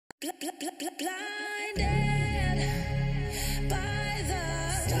Blinded by the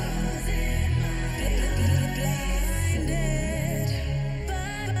stars in blinded by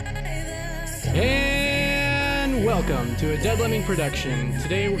the. And welcome to a Dead Lemming production.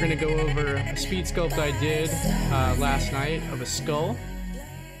 Today we're going to go over a speed sculpt I did last night of a skull.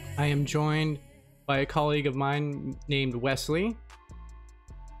 I am joined by a colleague of mine named Wesley.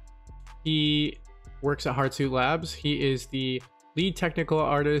 He works at Hardsuit Labs. He is the lead technical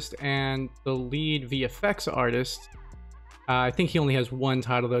artist and the lead VFX artist. I think he only has one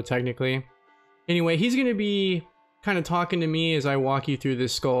title though, technically. Anyway, he's going to be kind of talking to me as I walk you through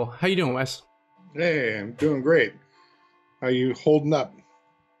this skull. How you doing, Wes? Hey, I'm doing great. How you holding up?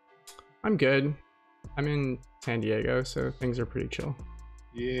 I'm good. I'm in San Diego, so things are pretty chill.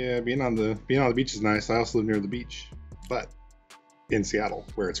 Yeah, being on the beach is nice. I also live near the beach, but in Seattle,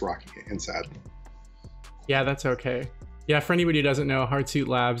 where it's rocky and sad. Yeah, that's okay. Yeah, for anybody who doesn't know, Hardsuit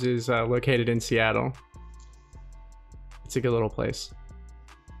Labs is located in Seattle. It's a good little place.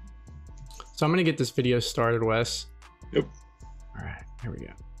 So I'm gonna get this video started, Wes. Yep. All right, here we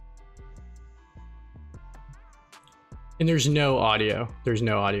go. And there's no audio. There's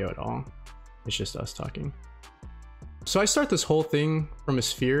no audio at all. It's just us talking. So I start this whole thing from a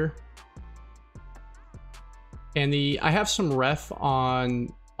sphere. And I have some ref on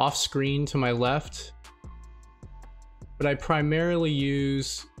off screen to my left, but I primarily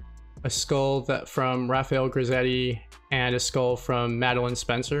use a skull from Raphael Grizzetti and a skull from Madeline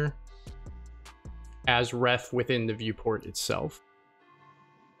Spencer as ref within the viewport itself.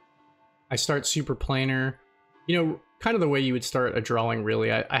 I start super planar, you know, kind of the way you would start a drawing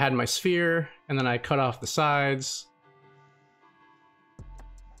really. I had my sphere and then I cut off the sides,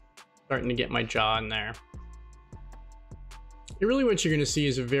 starting to get my jaw in there. And really what you're going to see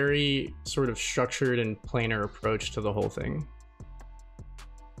is a very sort of structured and planar approach to the whole thing.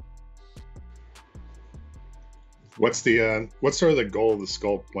 What's sort of the goal of the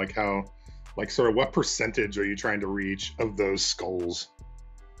sculpt? What percentage are you trying to reach of those skulls?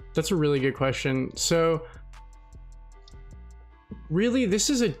 That's a really good question. So really this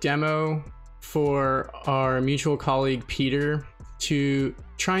is a demo for our mutual colleague Peter to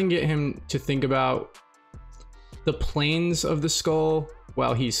try and get him to think about the planes of the skull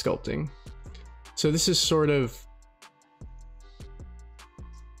while he's sculpting. So this is sort of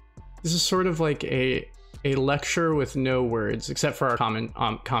like a lecture with no words except for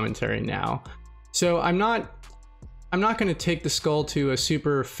our commentary now. So I'm not going to take the skull to a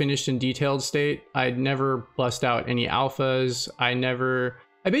super finished and detailed state. I'd never bust out any alphas. I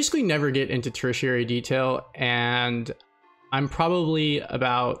basically never get into tertiary detail, and I'm probably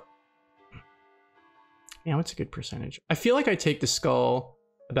about, yeah, what's a good percentage? I feel like I take the skull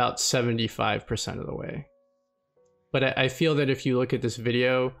about 75% of the way. But I feel that if you look at this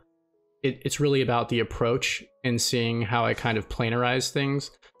video, it's really about the approach and seeing how I kind of planarize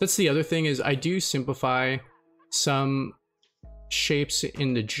things. That's the other thing, is I do simplify some shapes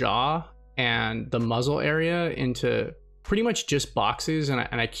in the jaw and the muzzle area into pretty much just boxes, and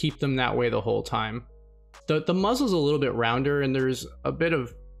I keep them that way the whole time. The muzzle's a little bit rounder, and there's a bit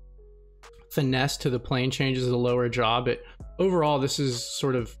of finesse to the plane changes of the lower jaw, but overall these are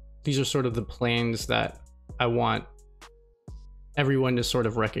sort of the planes that I want everyone to sort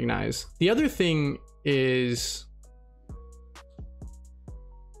of recognize. The other thing is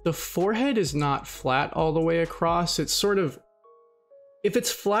the forehead is not flat all the way across. It's sort of, if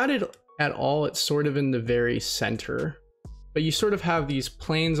it's flatted at all, it's sort of in the very center, but you sort of have these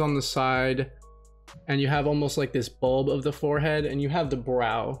planes on the side, and you have almost like this bulb of the forehead, and you have the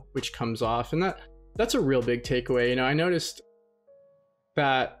brow which comes off, and that's a real big takeaway. You know, I noticed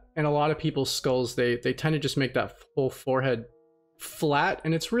that in a lot of people's skulls, they tend to just make that whole forehead flat,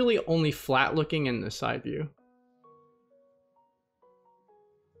 and it's really only flat looking in the side view.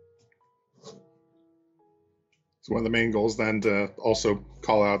 So one of the main goals then to also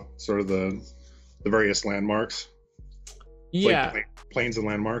call out sort of the various landmarks. Yeah, like planes and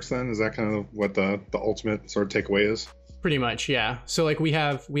landmarks. Then is that kind of what the ultimate sort of takeaway is? Pretty much, yeah. So like we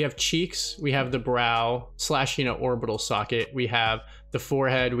have cheeks, we have the brow / orbital socket, we have the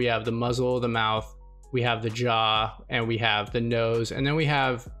forehead, we have the muzzle, the mouth, we have the jaw, and we have the nose, and then we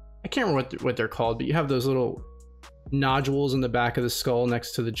have, I can't remember what they're called, but you have those little nodules in the back of the skull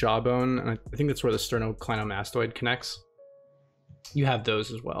next to the jawbone, and I think that's where the sternocleidomastoid connects. You have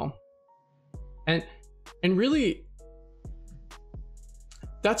those as well, and really,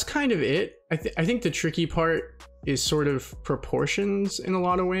 that's kind of it. I think the tricky part is sort of proportions in a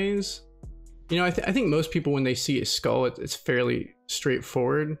lot of ways. You know, I think most people, when they see a skull, it's fairly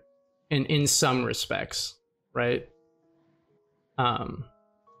straightforward, and in some respects, right?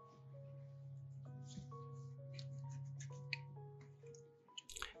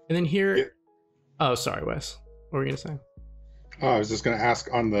 And then here, Yeah. oh, sorry, Wes. What were you gonna say? Oh, I was just going to ask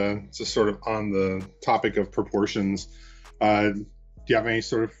on the, just sort of on the topic of proportions, do you have any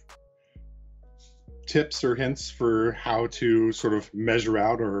sort of tips or hints for how to sort of measure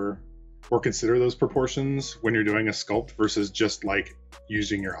out or consider those proportions when you're doing a sculpt versus just like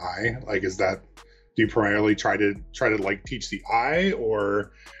using your eye? Like, is that, do you primarily try to like teach the eye,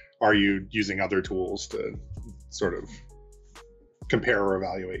 or are you using other tools to sort of compare or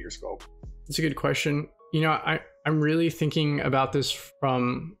evaluate your sculpt? It's a good question. You know, I'm really thinking about this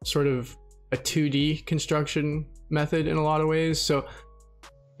from sort of a 2D construction method in a lot of ways. So,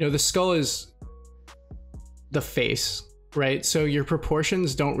 you know, the skull is the face, right? So your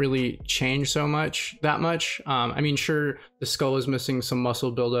proportions don't really change that much. I mean, sure, the skull is missing some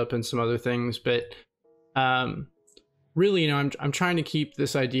muscle buildup and some other things, but really, you know, I'm trying to keep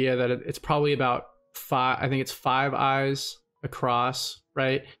this idea that it's probably about I think it's 5 eyes across,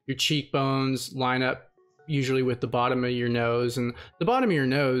 right? Your cheekbones line up usually with the bottom of your nose, and the bottom of your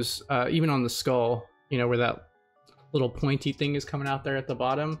nose, even on the skull, you know, where that little pointy thing is coming out there at the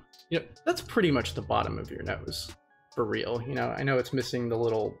bottom, you know, that's pretty much the bottom of your nose for real. You know, I know it's missing the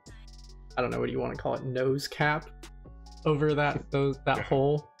little, I don't know, what do you want to call it, nose cap over that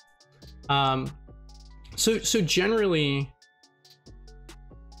hole. So generally,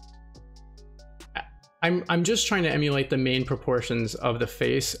 I'm just trying to emulate the main proportions of the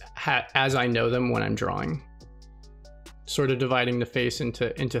face as I know them when I'm drawing. Sort of dividing the face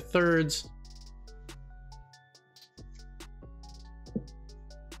into thirds.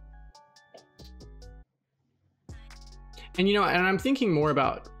 And you know, and I'm thinking more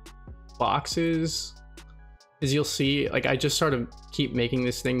about boxes, as you'll see, like I just sort of keep making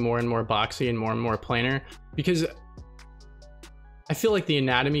this thing more and more boxy and more planar, because I feel like the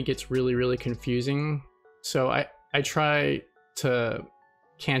anatomy gets really, really confusing. So I try to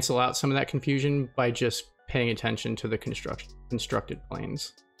cancel out some of that confusion by just paying attention to the constructed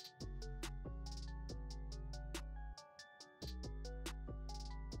planes.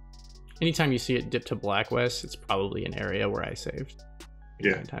 Anytime you see it dip to black, Wes, it's probably an area where I saved.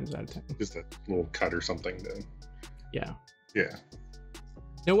 Yeah. 9 times out of 10. Just a little cut or something to. Yeah. Yeah.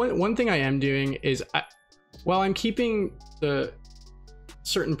 Now, one thing I am doing is, while I'm keeping the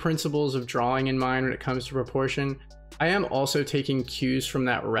certain principles of drawing in mind when it comes to proportion, I am also taking cues from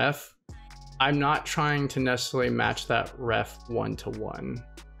that ref. I'm not trying to necessarily match that ref 1-to-1.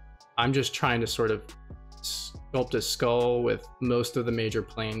 I'm just trying to sort of sculpt a skull with most of the major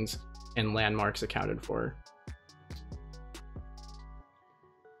planes and landmarks accounted for.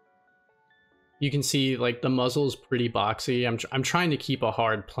 You can see like the muzzle is pretty boxy. I'm trying to keep a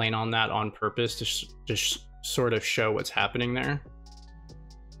hard plane on that on purpose to just sort of show what's happening there.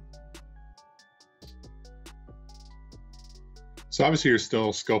 So obviously you're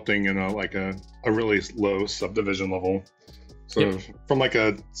still sculpting in a really low subdivision level. So Yep. from like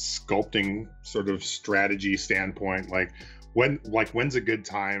a sculpting sort of strategy standpoint, like when's a good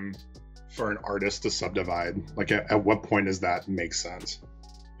time for an artist to subdivide? Like at what point does that make sense?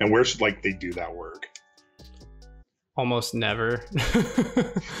 And where should like they do that work? Almost never.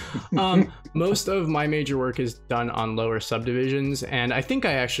 Most of my major work is done on lower subdivisions, and I think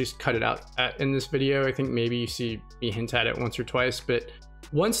I actually cut it out in this video. I think maybe you see me hint at it once or twice, but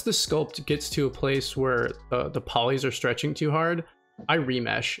once the sculpt gets to a place where the polys are stretching too hard, I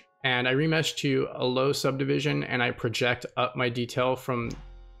remesh, and I remesh to a low subdivision, and I project up my detail from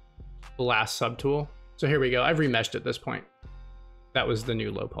the last subtool. So here we go. I've remeshed at this point. That was the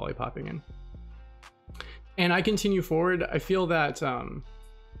new low poly popping in. And I continue forward. I feel that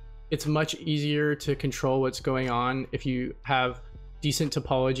it's much easier to control what's going on if you have decent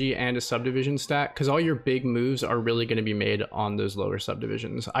topology and a subdivision stack, because all your big moves are really going to be made on those lower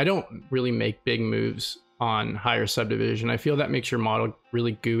subdivisions. I don't really make big moves on higher subdivision. I feel that makes your model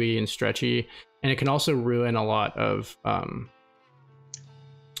really gooey and stretchy, and it can also ruin a lot of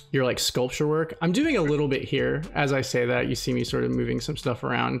your like sculpture work. I'm doing a little bit here. As I say that, you see me sort of moving some stuff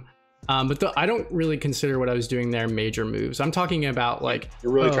around. But I don't really consider what I was doing there major moves. I'm talking about like...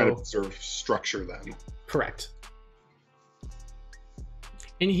 You're really trying to sort of structure them. Correct.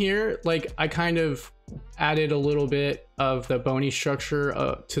 In here, like I kind of added a little bit of the bony structure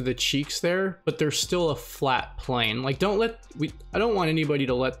to the cheeks there, but there's still a flat plane. Like I don't want anybody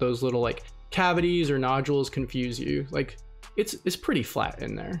to let those little like cavities or nodules confuse you. Like it's pretty flat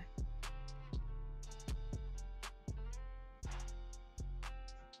in there.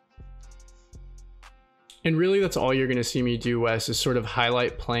 And really that's all you're gonna see me do, Wes, is sort of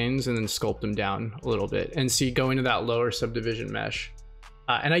highlight planes and then sculpt them down a little bit and go into that lower subdivision mesh.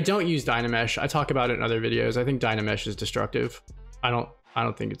 And I don't use Dynamesh. I talk about it in other videos. I think Dynamesh is destructive. I I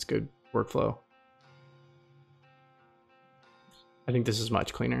don't think it's good workflow. I think this is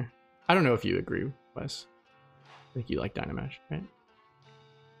much cleaner. I don't know if you agree, Wes. I think you like Dynamesh, right?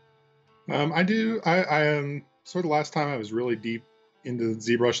 I do. I am sort of last time I was really deep into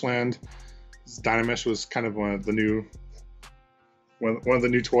ZBrush land. Dynamesh was kind of one of the new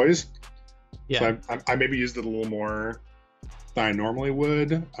toys. Yeah. So I maybe used it a little more than I normally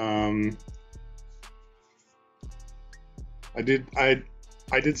would. I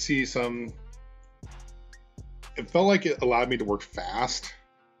did see some. It felt like it allowed me to work fast.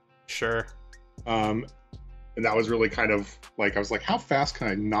 Sure. And that was really kind of like, I was like, how fast can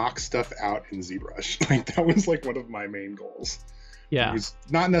I knock stuff out in ZBrush? Like, that was like one of my main goals. Yeah. It was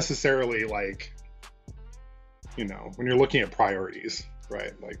not necessarily like, you know, when you're looking at priorities,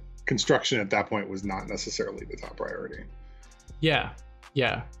 right? Like, construction at that point was not necessarily the top priority. Yeah.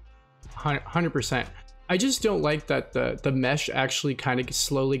 100%. I just don't like that the mesh actually kind of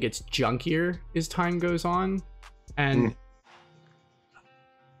slowly gets junkier as time goes on. And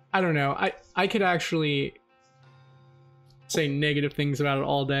I don't know. I could actually say negative things about it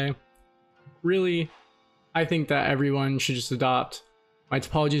all day. Really, I think that everyone should just adopt my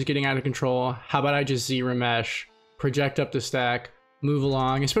topology is getting out of control. How about I just Z-remesh, project up the stack, move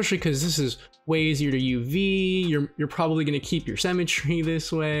along, especially because this is way easier to UV. You're probably going to keep your symmetry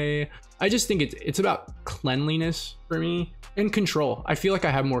this way. I just think it's about cleanliness for me and control. I feel like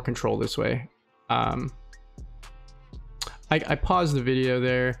I have more control this way. I paused the video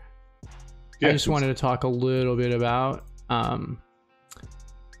there. Yeah, I just wanted to talk a little bit about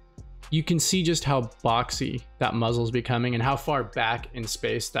you can see just how boxy that muzzle is becoming and how far back in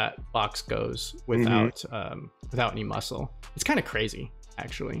space that box goes without without any muscle. It's kind of crazy,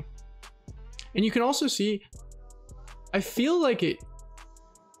 actually. And you can also see, I feel like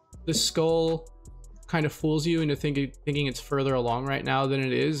the skull kind of fools you into thinking it's further along right now than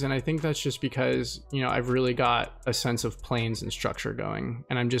it is. And I think that's just because, you know, I've really got a sense of planes and structure going,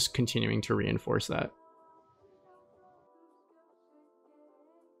 and I'm just continuing to reinforce that.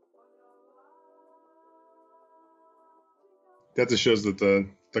 That just shows that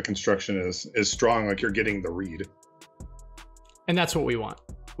the construction is strong, like you're getting the read. And that's what we want.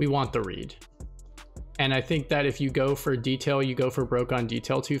 We want the read. And I think that if you go for detail, you go for broke on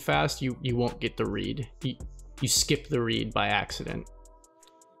detail too fast, you won't get the read. You skip the read by accident.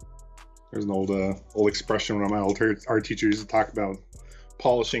 There's an old expression one of my old art teachers used to talk about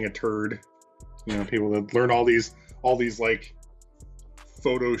polishing a turd. You know, people that learn all these like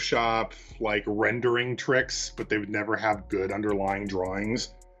Photoshop like rendering tricks, but they would never have good underlying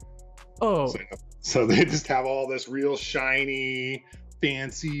drawings. Oh. So they just have all this real shiny,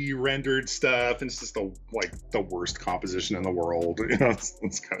 fancy rendered stuff, and it's just the worst composition in the world. You know,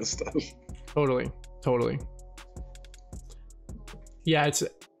 this kind of stuff. Totally. Yeah, it's,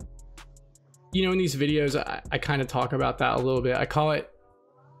 you know, in these videos, I kind of talk about that a little bit. I call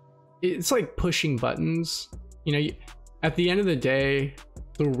it's like pushing buttons. You know, at the end of the day,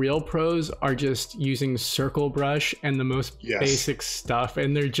 the real pros are just using circle brush and the most basic stuff,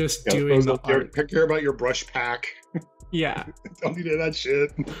 and they're just doing the art. Care about your brush pack. Yeah. Don't need that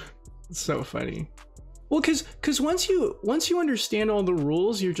shit. It's so funny. Well, because once you understand all the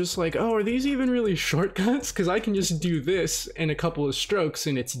rules, you're just like, oh, are these even really shortcuts? Because I can just do this in a couple of strokes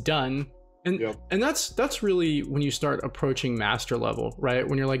and it's done. And that's really when you start approaching master level, right?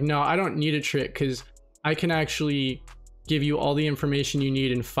 When you're like, no, I don't need a trick because I can actually give you all the information you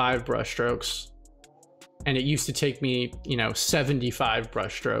need in 5 brush strokes. And it used to take me, you know, 75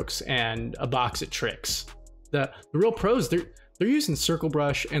 brush strokes and a box of tricks. The real pros, they're using circle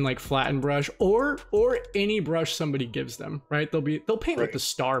brush and like flatten brush or any brush somebody gives them, right? They'll paint with the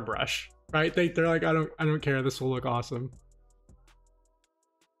star brush, right? They're like, I don't care, this will look awesome.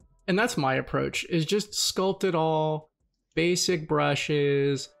 And that's my approach, is just sculpt it all, basic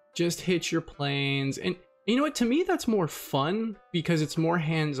brushes, just hit your planes. And you know what, to me that's more fun because it's more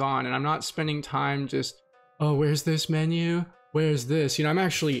hands-on and I'm not spending time just, oh, where's this menu? Where's this? You know, I'm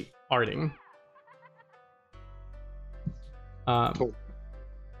actually arting. I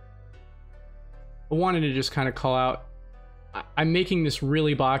wanted to just kind of call out, I'm making this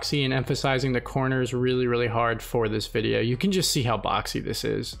really boxy and emphasizing the corners really, really hard for this video. You can just see how boxy this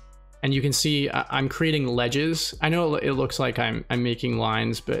is. And you can see I'm creating ledges. I know it looks like I'm making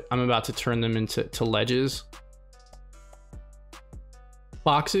lines, but I'm about to turn them into ledges.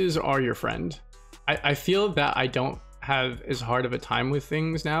 Boxes are your friend. I feel that I don't have as hard of a time with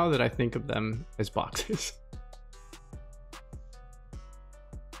things now that I think of them as boxes.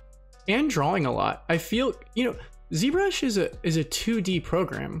 And drawing a lot. I feel, you know, ZBrush is a 2D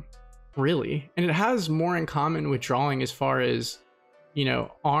program, really, and it has more in common with drawing as far as you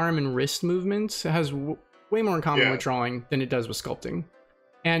know, arm and wrist movements. It has way more in common Yeah. with drawing than it does with sculpting.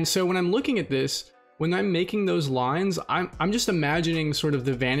 And so when I'm looking at this, when I'm making those lines, I'm just imagining sort of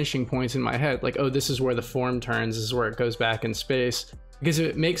the vanishing points in my head. Like, oh, this is where the form turns, this is where it goes back in space. Because if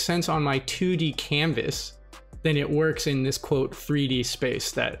it makes sense on my 2D canvas, then it works in this quote 3D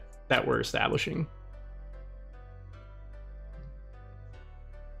space that we're establishing.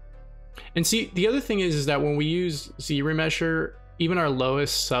 And see, the other thing is that when we use Z-Remesher, even our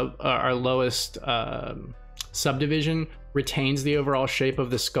lowest subdivision retains the overall shape of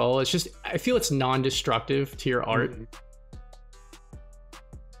the skull. It's just, I feel it's non-destructive to your art.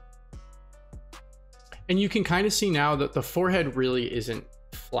 And you can kind of see now that the forehead really isn't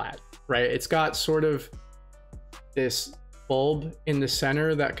flat, right? It's got sort of this bulb in the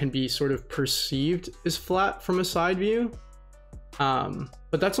center that can be sort of perceived as flat from a side view.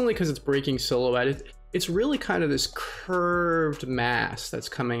 But that's only because it's breaking silhouette. It's really kind of this curved mass that's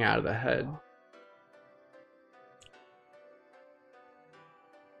coming out of the head.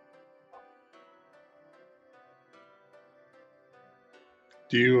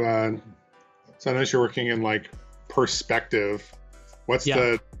 Do you, so I know you're working in like perspective. What's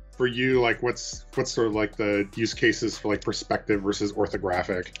for you, like what's sort of like the use cases for like perspective versus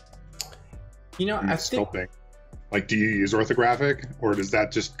orthographic? You know, I think, sculpting. Like, do you use orthographic, or does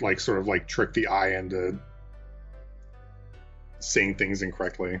that just like sort of like trick the eye into seeing things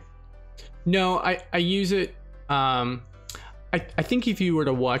incorrectly? no, I use it. I think if you were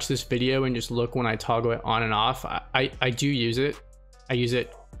to watch this video and just look when I toggle it on and off, I do use it. I use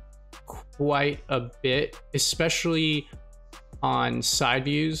it quite a bit, especially on side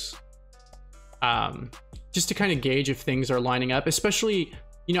views, just to kind of gauge if things are lining up. Especially,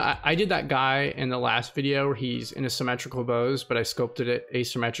 you know, I did that guy in the last video where he's in a symmetrical pose, but I sculpted it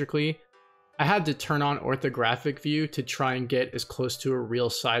asymmetrically. I had to turn on orthographic view to try and get as close to a real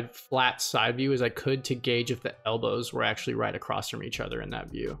flat side view as I could to gauge if the elbows were actually right across from each other in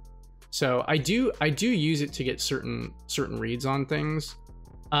that view. So I do use it to get certain reads on things.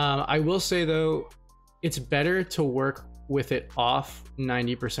 I will say though, it's better to work with it off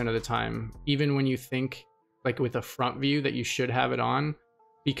 90% of the time, even when you think like with a front view that you should have it on,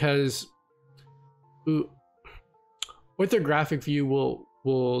 because orthographic view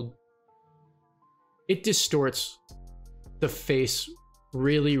will it distorts the face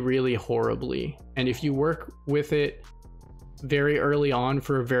really, really horribly. And if you work with it very early on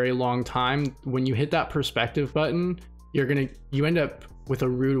for a very long time, when you hit that perspective button, you end up with a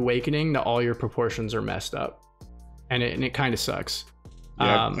rude awakening that all your proportions are messed up, and it kind of sucks.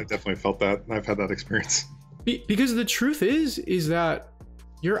 Yeah, I definitely felt that. I've had that experience. Because the truth is that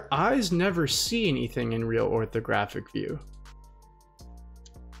your eyes never see anything in real orthographic view.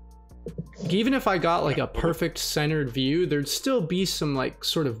 Even if I got like a perfect centered view, there'd still be some like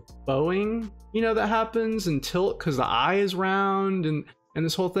sort of bowing, you know, that happens and tilt because the eye is round and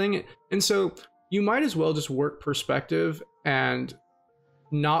this whole thing. And so you might as well just work perspective and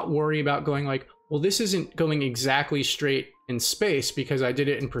not worry about going like, well, this isn't going exactly straight in space because I did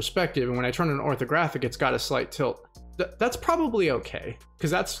it in perspective, and when I turn it on orthographic, it's got a slight tilt. That's probably okay,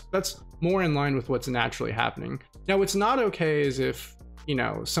 because that's more in line with what's naturally happening. Now, what's not okay is if, you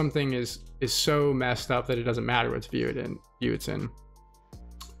know, something is so messed up that it doesn't matter what view it's in.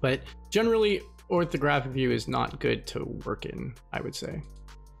 But generally, orthographic view is not good to work in, I would say.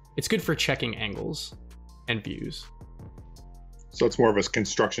 It's good for checking angles and views. So it's more of a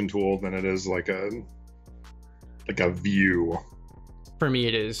construction tool than it is like a view. For me,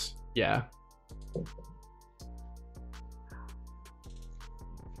 it is, yeah.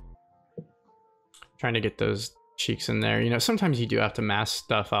 Trying to get those cheeks in there. You know, sometimes you do have to mask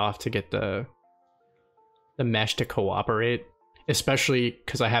stuff off to get the mesh to cooperate, especially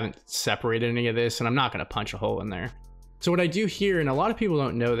because I haven't separated any of this and I'm not going to punch a hole in there. So what I do here, and a lot of people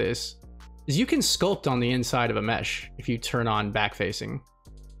don't know this, is you can sculpt on the inside of a mesh if you turn on back facing.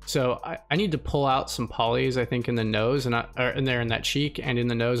 So I need to pull out some polys, I think, in the nose and in there in that cheek and in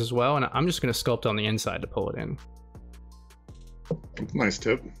the nose as well. And I'm just going to sculpt on the inside to pull it in. Nice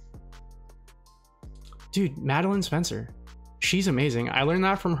tip. Dude, Madeline Spencer, she's amazing. I learned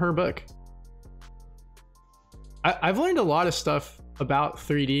that from her book. I've learned a lot of stuff about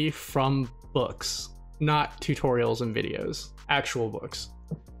 3D from books, not tutorials and videos, actual books.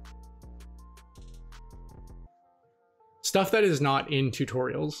 Stuff that is not in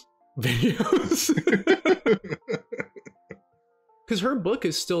tutorials videos. Because her book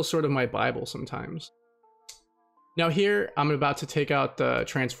is still sort of my Bible sometimes. Now here, I'm about to take out the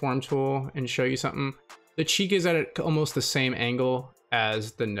transform tool and show you something. The cheek is at almost the same angle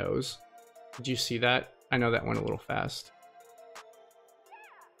as the nose. Did you see that? I know that went a little fast.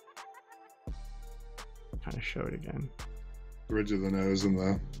 kind of show it again. The ridge of the nose and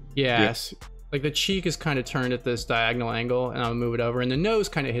the Yes. Like the cheek is kind of turned at this diagonal angle, and I'll move it over, and the nose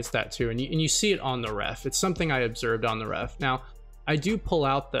kind of hits that too, and you see it on the ref. It's something I observed on the ref. Now, I do pull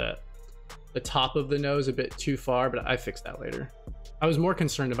out the top of the nose a bit too far, but I fixed that later. I was more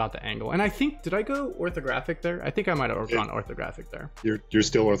concerned about the angle, and I think, did I go orthographic there? I think I might have gone orthographic there. You're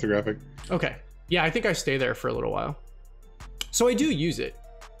still orthographic. Okay. Yeah, I think I stay there for a little while. So I do use it.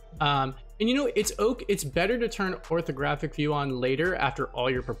 And you know, it's better to turn orthographic view on later after all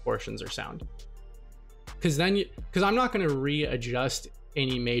your proportions are sound. Because I'm not going to readjust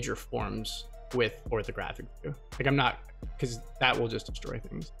any major forms with orthographic view. Like I'm not, because that will just destroy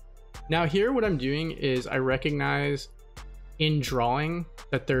things. Now here, what I'm doing is I recognize in drawing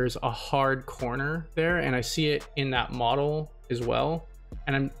that there's a hard corner there, and I see it in that model as well.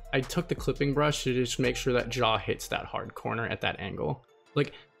 And I took the clipping brush to just make sure that jaw hits that hard corner at that angle.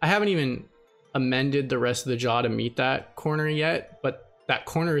 Like I haven't even amended the rest of the jaw to meet that corner yet, but that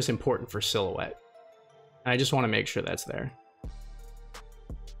corner is important for silhouette. And I just want to make sure that's there.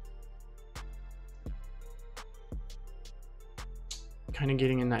 Kind of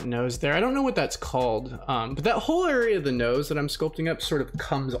getting in that nose there. I don't know what that's called, but that whole area of the nose that I'm sculpting up sort of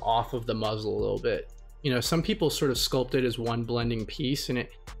comes off of the muzzle a little bit. You know, some people sort of sculpt it as one blending piece, and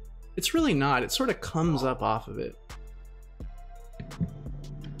it's really not. It sort of comes up off of it.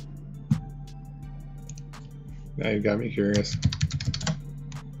 Now you got me curious.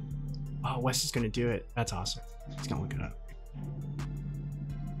 Oh, Wes is gonna do it. That's awesome. He's gonna look it up.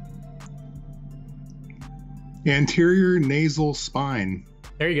 Anterior nasal spine.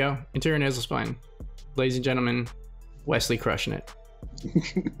 There you go. Anterior nasal spine. Ladies and gentlemen, Wesley crushing it.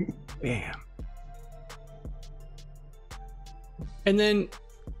 Bam. And then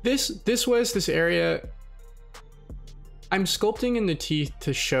this area, I'm sculpting in the teeth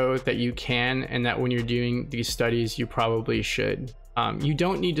to show that you can, and that when you're doing these studies, you probably should. You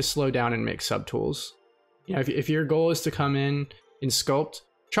don't need to slow down and make subtools. You know, if your goal is to come in and sculpt,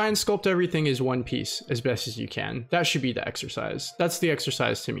 try and sculpt everything as one piece as best as you can. That should be the exercise. That's the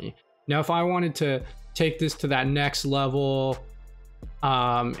exercise to me. Now, if I wanted to take this to that next level,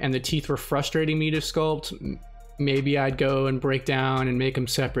 and the teeth were frustrating me to sculpt, maybe I'd go and break down and make them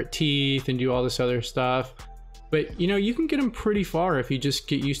separate teeth and do all this other stuff. But you know, you can get them pretty far if you just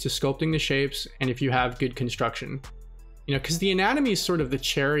get used to sculpting the shapes and if you have good construction. You know, because the anatomy is sort of the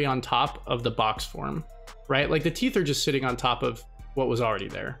cherry on top of the box form, right? Like the teeth are just sitting on top of what was already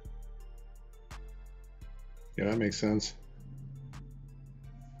there. Yeah, that makes sense.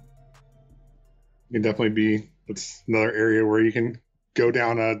 You can definitely be, it's another area where you can go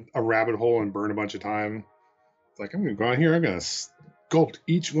down a rabbit hole and burn a bunch of time. It's like, I'm gonna go out here, I'm gonna sculpt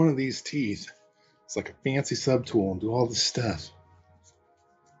each one of these teeth. It's like a fancy subtool and do all this stuff.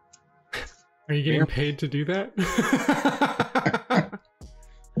 Are you getting paid to do that?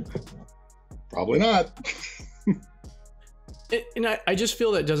 Probably not. And I just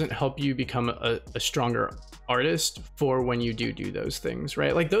feel that doesn't help you become a stronger artist for when you do those things,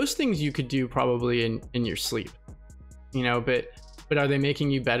 right? Like those things you could do probably in your sleep, you know, but are they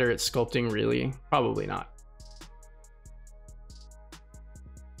making you better at sculpting really? Probably not.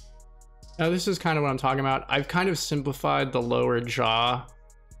 Now this is kind of what I'm talking about. I've kind of simplified the lower jaw.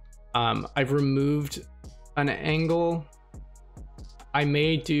 I've removed an angle. I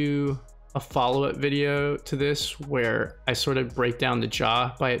may do a follow-up video to this where I sort of break down the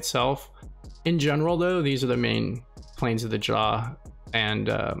jaw by itself. In general though, these are the main planes of the jaw and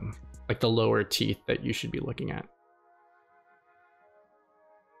like the lower teeth that you should be looking at.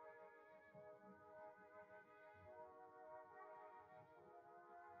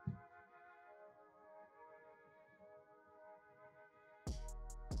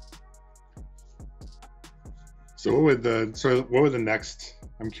 So what would the next,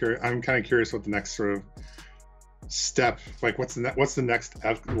 I'm kind of curious what the next sort of step, like what's the next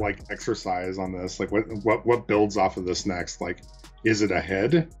like exercise on this? Like what builds off of this next? Like, is it a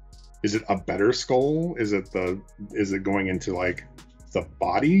head? Is it a better skull? Is it going into like the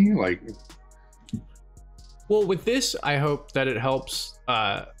body? Like, well, with this, I hope that it helps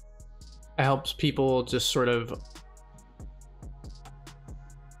people just sort of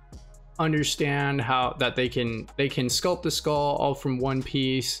understand how that they can sculpt the skull all from one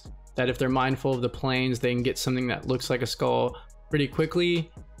piece, that if they're mindful of the planes, they can get something that looks like a skull pretty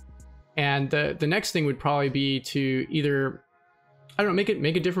quickly. And the next thing would probably be to either, I don't know,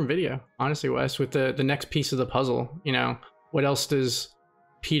 make a different video, honestly, Wes, with the next piece of the puzzle. You know, what else does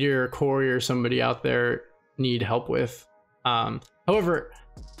Peter or Corey or somebody out there need help with? However,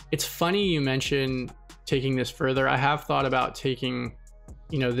 it's funny you mentioned taking this further. I have thought about taking,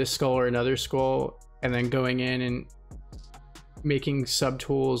 you know, this skull or another skull and then going in and making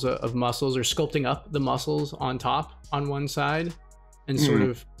subtools of muscles or sculpting up the muscles on top on one side and sort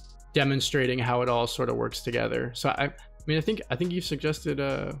of demonstrating how it all sort of works together. So I mean, I think you've suggested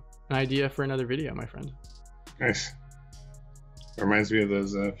an idea for another video, my friend. Nice. It reminds me of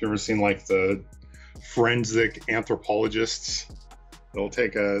those, if you've ever seen like the forensic anthropologists, they'll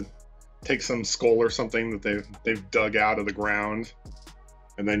take some skull or something that they've dug out of the ground,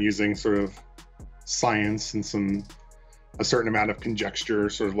 and then using sort of science and a certain amount of conjecture,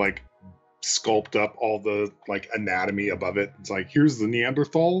 sort of like sculpt up all the like anatomy above it. It's like, here's the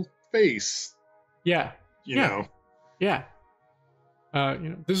Neanderthal face. Yeah. You know. Yeah. You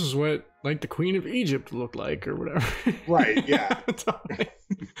know, this is what like the Queen of Egypt looked like or whatever. Right. Yeah. Totally.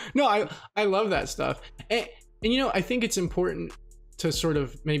 No, I love that stuff. And you know, I think it's important to sort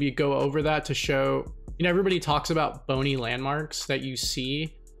of maybe go over that to show, you know, everybody talks about bony landmarks that you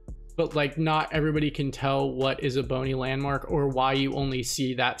see, but like not everybody can tell what is a bony landmark or why you only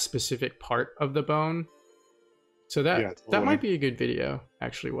see that specific part of the bone. So that might be a good video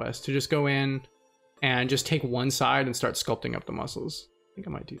actually, Wes, to just go in and just take one side and start sculpting up the muscles. I think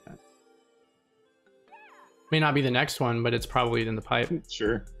I might do that. May not be the next one, but it's probably in the pipe.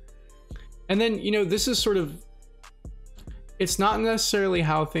 Sure. And then, you know, this is sort of, it's not necessarily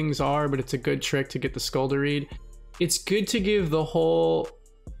how things are, but it's a good trick to get the skull to read. It's good to give the whole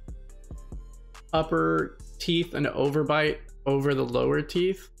upper teeth an overbite over the lower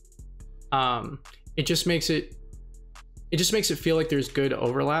teeth. It just makes it feel like there's good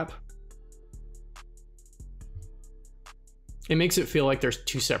overlap. It makes it feel like there's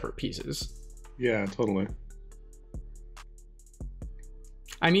two separate pieces. Yeah, totally.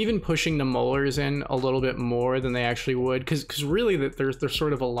 I'm even pushing the molars in a little bit more than they actually would, because really they're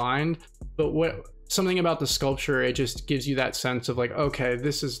sort of aligned. But something about the sculpture, it just gives you that sense of like, okay,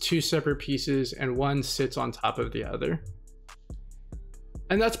 this is two separate pieces and one sits on top of the other.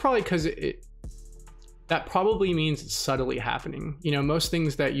 And that's probably because that probably means it's subtly happening. You know, most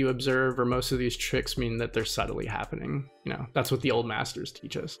things that you observe or most of these tricks mean that they're subtly happening. You know, that's what the old masters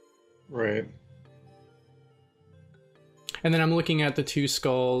teach us. Right. And then I'm looking at the two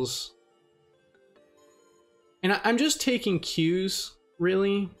skulls. And I'm just taking cues,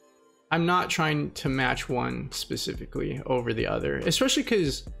 really. I'm not trying to match one specifically over the other, especially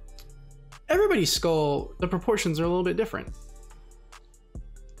because everybody's skull, the proportions are a little bit different.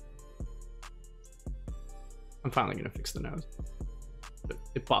 I'm finally gonna fix the nose. But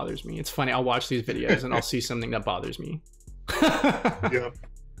it bothers me. It's funny, I'll watch these videos and I'll see something that bothers me. Yep.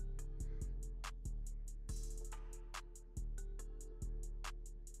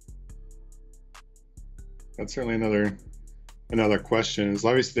 That's certainly another question. Is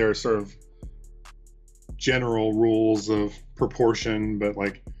obviously there are sort of general rules of proportion, but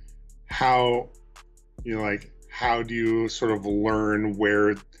like how do you sort of learn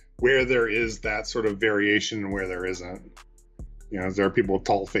where there is that sort of variation and where there isn't? You know, there are people with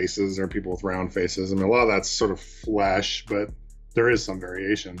tall faces, there are people with round faces. I mean, a lot of that's sort of flesh, but there is some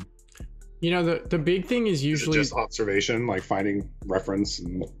variation. You know, the big thing is usually just observation, like finding reference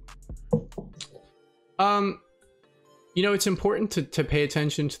and you know, it's important to pay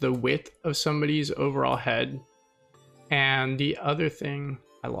attention to the width of somebody's overall head. And the other thing,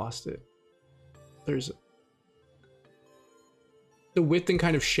 I lost it. There's the width and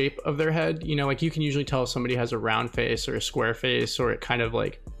kind of shape of their head. You know, like you can usually tell if somebody has a round face or a square face, or it kind of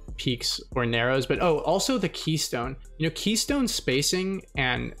like peaks or narrows. But also the keystone. You know, keystone spacing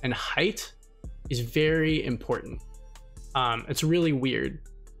and height is very important. It's really weird.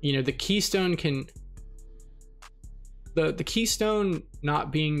 You know, the keystone can... The keystone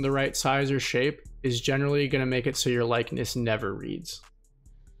not being the right size or shape is generally going to make it so your likeness never reads.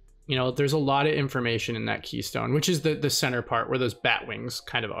 You know, there's a lot of information in that keystone, which is the center part where those bat wings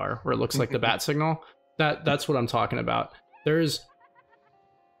kind of are, where it looks like the bat signal. That's what I'm talking about. There's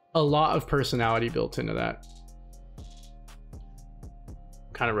a lot of personality built into that.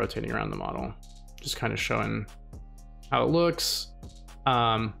 Kind of rotating around the model, just kind of showing how it looks.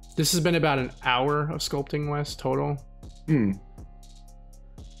 This has been about an hour of sculpting, Wes, total. And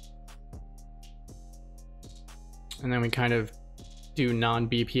then we kind of do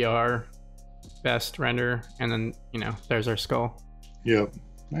non-BPR best render, and then, you know, there's our skull. Yep.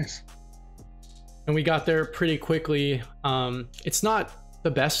 Nice. And we got there pretty quickly. It's not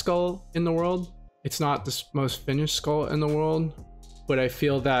the best skull in the world. It's not the most finished skull in the world, but I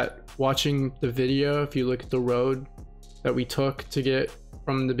feel that watching the video, if you look at the road that we took to get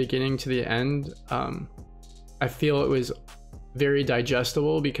from the beginning to the end, I feel it was very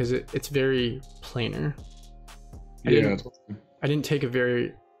digestible because it's very planar. I didn't take a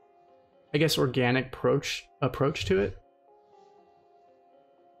very I guess, organic approach to it.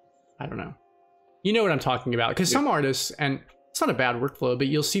 I don't know. You know what I'm talking about, because some artists, and it's not a bad workflow, but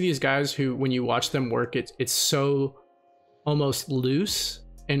you'll see these guys who, when you watch them work, it's so almost loose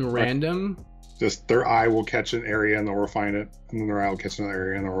and random. Just their eye will catch an area and they'll refine it, and then their eye will catch another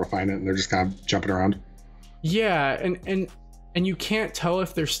area and they'll refine it, and they're just kind of jumping around. Yeah, and you can't tell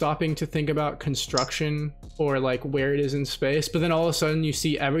if they're stopping to think about construction or like where it is in space, but then all of a sudden you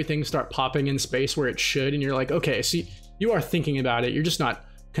see everything start popping in space where it should, and you're like, okay, see, you are thinking about it, you're just not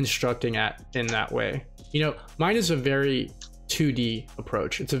constructing it in that way. You know, mine is a very 2D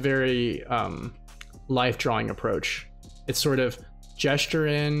approach. It's a very life drawing approach. It's sort of gesture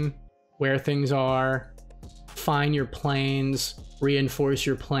in where things are, find your planes, reinforce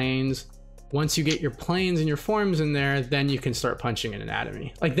your planes. Once you get your planes and your forms in there, then you can start punching in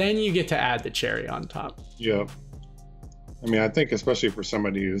anatomy. Like, then you get to add the cherry on top. Yeah. I mean, I think especially for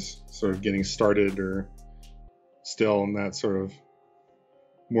somebody who's sort of getting started or still in that sort of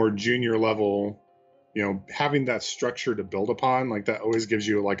more junior level, you know, having that structure to build upon, like that always gives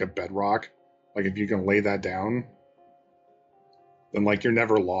you like a bedrock. Like if you can lay that down, then like you're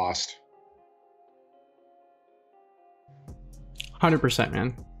never lost. 100%,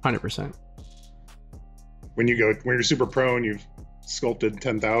 man. 100%. When you're super pro and you've sculpted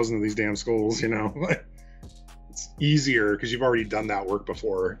 10,000 of these damn skulls, you know, it's easier because you've already done that work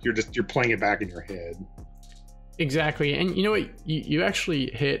before. You're playing it back in your head. Exactly. And you know what? You actually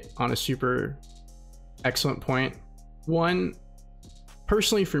hit on a super excellent point. One,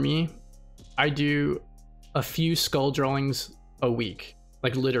 personally for me, I do a few skull drawings a week,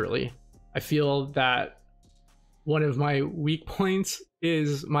 like literally. I feel that one of my weak points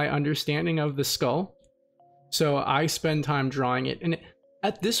is my understanding of the skull. So I spend time drawing it. And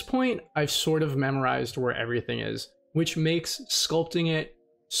at this point, I've sort of memorized where everything is, which makes sculpting it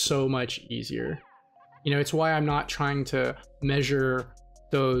so much easier. You know, it's why I'm not trying to measure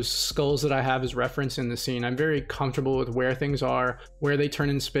those skulls that I have as reference in the scene. I'm very comfortable with where things are, where they turn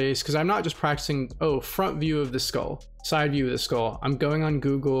in space, because I'm not just practicing, oh, front view of the skull, side view of the skull. I'm going on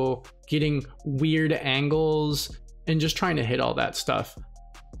Google, getting weird angles, and just trying to hit all that stuff.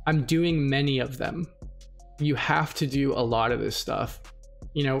 I'm doing many of them. You have to do a lot of this stuff.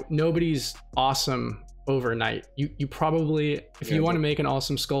 You know, nobody's awesome overnight. You probably, if you want to make an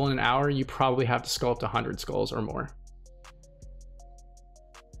awesome skull in an hour, you probably have to sculpt 100 skulls or more.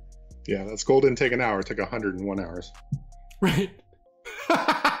 Yeah, that skull didn't take an hour. It took 101 hours. Right.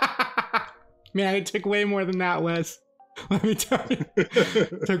 Man, it took way more than that, Wes. Let me tell you.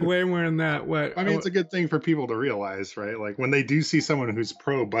 It took way more than that. What? I mean, it's a good thing for people to realize, right? Like when they do see someone who's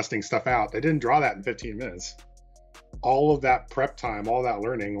pro busting stuff out, they didn't draw that in 15 minutes. All of that prep time, all that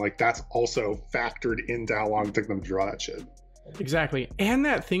learning, like that's also factored into how long it took them to draw that shit. Exactly. And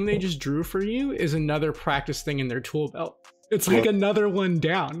that thing they just drew for you is another practice thing in their tool belt. It's like another one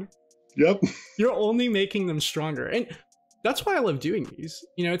down. Yep. You're only making them stronger. And that's why I love doing these.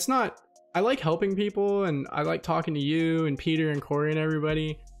 You know, it's not, I like helping people and I like talking to you and Peter and Corey and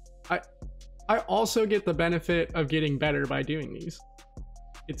everybody. I also get the benefit of getting better by doing these.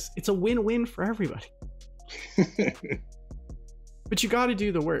 It's a win-win for everybody. But you got to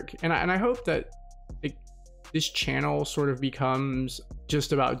do the work. And I hope that this channel sort of becomes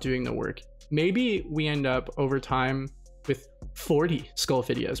just about doing the work. Maybe we end up over time with 40 skull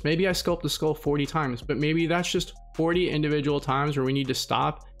videos. Maybe I sculpt the skull 40 times, but maybe that's just 40 individual times where we need to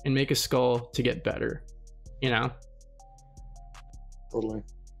stop and make a skull to get better, you know? Totally.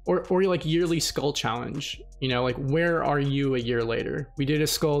 Or like yearly skull challenge, you know, like where are you a year later? We did a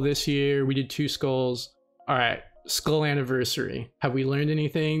skull this year, we did 2 skulls. All right, skull anniversary. Have we learned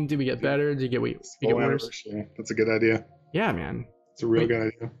anything? Did we get better? Did we get worse? That's a good idea. Yeah, man. It's a real good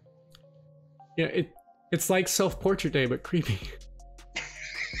idea. Yeah, it's like self-portrait day, but creepy.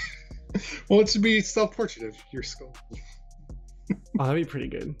 Well, it should be self-portrait of your skull. Oh, that'd be pretty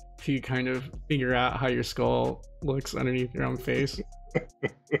good if you kind of figure out how your skull looks underneath your own face. That's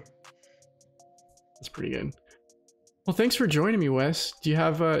pretty good. Well, thanks for joining me, Wes. Do you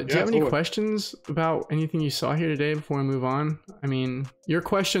have any questions about anything you saw here today before we move on? I mean, your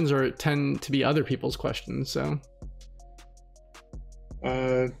questions tend to be other people's questions, so.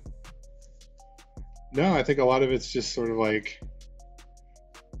 No, I think a lot of it's just sort of like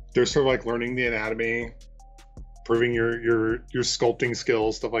they're sort of like learning the anatomy, proving your sculpting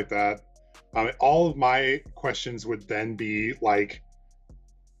skills, stuff like that. All of my questions would then be like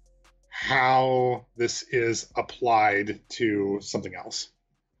how this is applied to something else.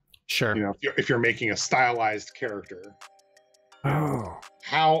 Sure. You know, if you're making a stylized character, oh,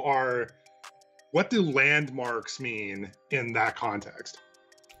 what do landmarks mean in that context?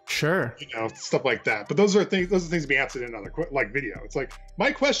 Sure. You know, stuff like that. But those are things to be answered in another like video. It's like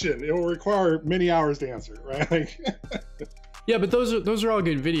my question, it will require many hours to answer, right? Like, yeah, but those are all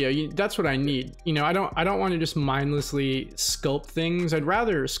good video. That's what I need. You know, I don't want to just mindlessly sculpt things. I'd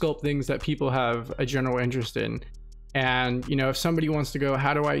rather sculpt things that people have a general interest in. And you know, if somebody wants to go,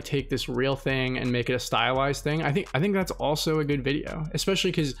 how do I take this real thing and make it a stylized thing? I think that's also a good video,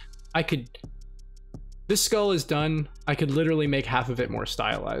 especially because this skull is done. I could literally make half of it more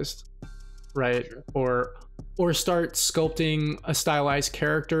stylized, right? Sure. Or start sculpting a stylized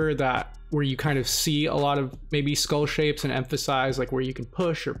character where you kind of see a lot of maybe skull shapes and emphasize like where you can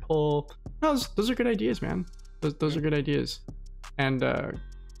push or pull. Those are good ideas, man. Those are good ideas. And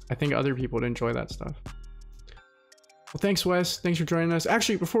I think other people would enjoy that stuff. Well, thanks, Wes. Thanks for joining us.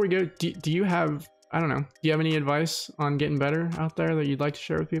 Actually, before we go, do you have, I don't know, do you have any advice on getting better out there that you'd like to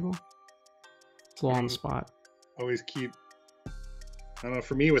share with people? It's a little on the spot. Always keep, I don't know,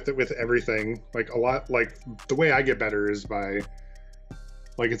 for me with everything, like a lot, like the way I get better is by,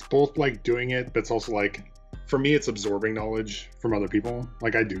 like, it's both like doing it, but it's also like, for me, it's absorbing knowledge from other people.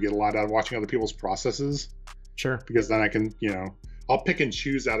 Like I do get a lot out of watching other people's processes. Sure. Because then I can, you know, I'll pick and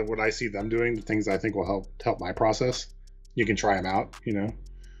choose out of what I see them doing, the things I think will help my process. You can try them out, you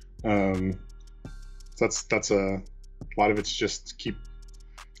know. That's a lot of it's just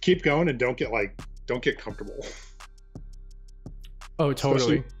keep going and don't get comfortable. Oh,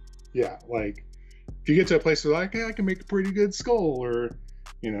 totally. Especially, yeah, like if you get to a place where like, hey, I can make a pretty good skull, or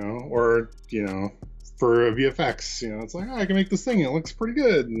you know, for a VFX, you know, it's like, oh, I can make this thing, it looks pretty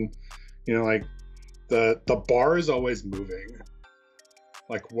good, and you know, like the bar is always moving.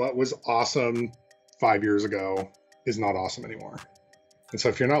 Like what was awesome 5 years ago is not awesome anymore. And so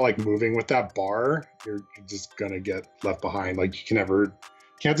if you're not like moving with that bar, you're just gonna get left behind. Like you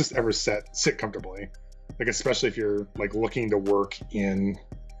can't just ever sit comfortably. Like especially if you're like looking to work in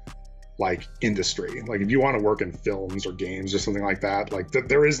like industry. Like if you want to work in films or games or something like that, like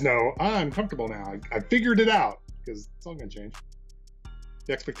there is no, I'm comfortable now. I figured it out, because it's all gonna change.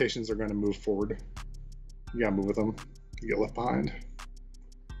 The expectations are gonna move forward. You gotta move with them. You get left behind.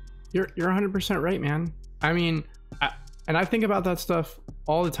 You're 100% right, man. I mean, I think about that stuff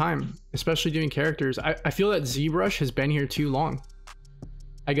all the time, especially doing characters. I feel that Zbrush has been here too long.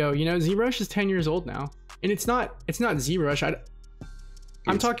 I go, you know, Zbrush is 10 years old now, and it's not Zbrush.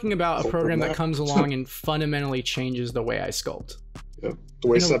 I'm talking about a program that comes along and fundamentally changes the way I sculpt. Yeah, the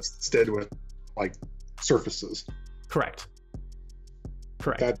way Substance did with like surfaces. Correct.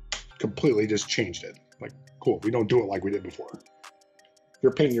 That completely just changed it. Like, cool, we don't do it like we did before.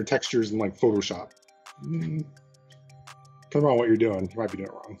 You're painting your textures in like Photoshop. Come on, what you're doing, you might be doing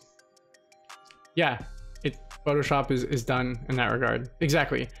it wrong. Yeah, Photoshop is done in that regard.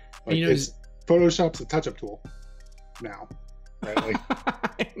 Exactly. Like, you know, Photoshop's a touch-up tool now, right? Like,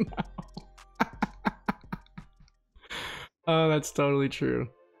 I know. Oh, that's totally true.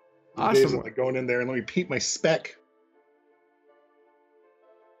 Awesome. Like going in there and let me paint my spec.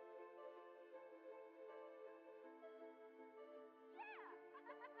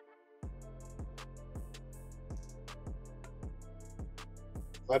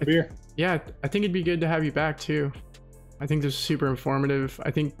 Glad to be here. Yeah, I think it'd be good to have you back too. I think this is super informative.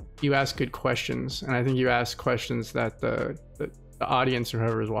 I think you ask good questions, and I think you ask questions that the audience or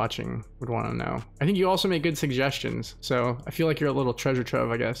whoever is watching would want to know. I think you also make good suggestions, so I feel like you're a little treasure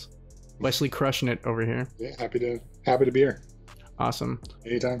trove, I guess. Wesley crushing it over here. Yeah, happy to be here. Awesome.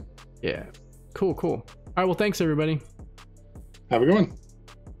 Anytime. Yeah. Cool. All right, well, thanks everybody. Have a good one.